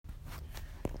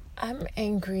I'm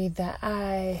angry that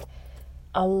I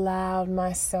allowed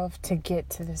myself to get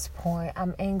to this point.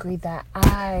 I'm angry that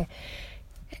I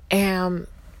am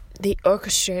the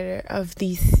orchestrator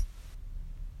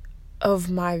of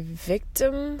my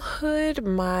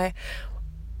victimhood.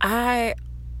 I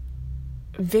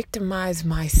victimize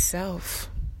myself.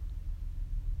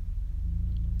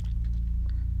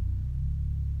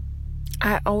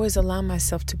 I always allow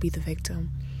myself to be the victim.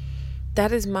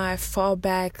 That is my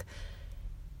fallback,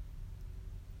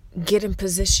 get in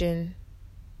position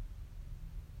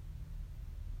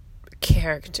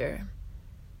character.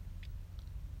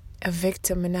 A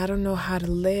victim, and I don't know how to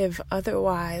live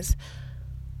otherwise.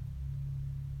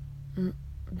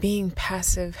 Being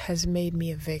passive has made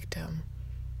me a victim.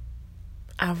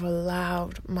 I've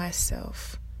allowed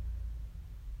myself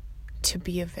to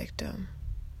be a victim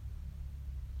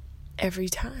every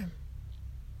time.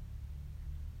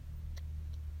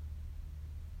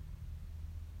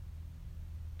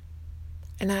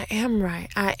 And I am right.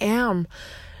 I am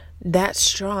that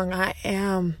strong. I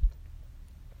am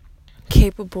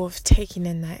capable of taking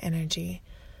in that energy.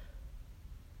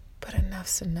 But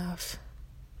enough's enough.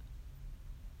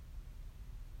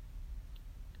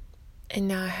 And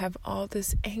now I have all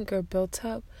this anger built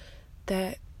up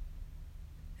that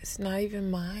it's not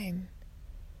even mine.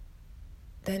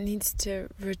 That needs to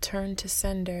return to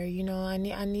sender. I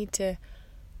need to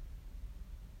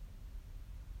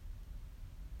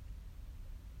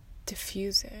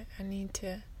diffuse it. I need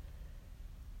to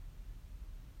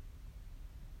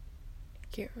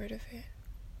get rid of it.